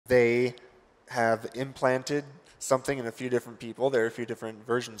they have implanted something in a few different people. There are a few different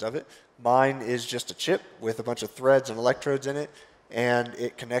versions of it. Mine is just a chip with a bunch of threads and electrodes in it, and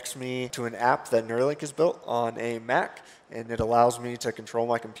it connects me to an app that Neuralink has built on a Mac, and it allows me to control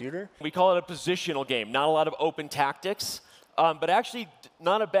my computer. We call it a positional game, not a lot of open tactics, but actually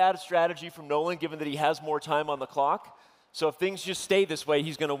not a bad strategy from Noland, given that he has more time on the clock. So if things just stay this way,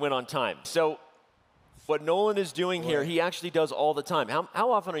 he's going to win on time. So what Noland is doing here, he actually does all the time.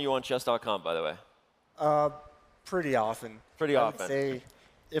 How often are you on chess.com, by the way? Pretty often. Pretty often. I would say,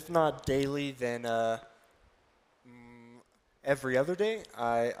 if not daily, then every other day.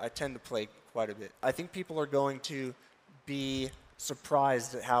 I tend to play quite a bit. I think people are going to be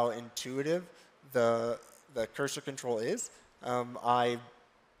surprised at how intuitive the cursor control is. I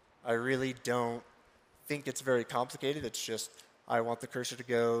really don't think it's very complicated. It's just I want the cursor to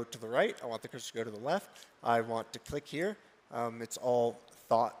go to the right. I want the cursor to go to the left. I want to click here. It's all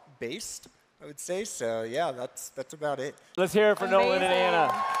thought-based, I would say. So yeah, that's about it. Let's hear it for Noland and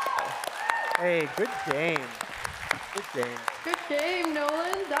Anna. Hey, good game. Good game. Good game,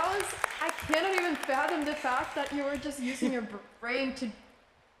 Noland. I cannot even fathom the fact that you were just using your brain to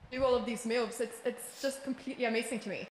do all of these moves. It's just completely amazing to me.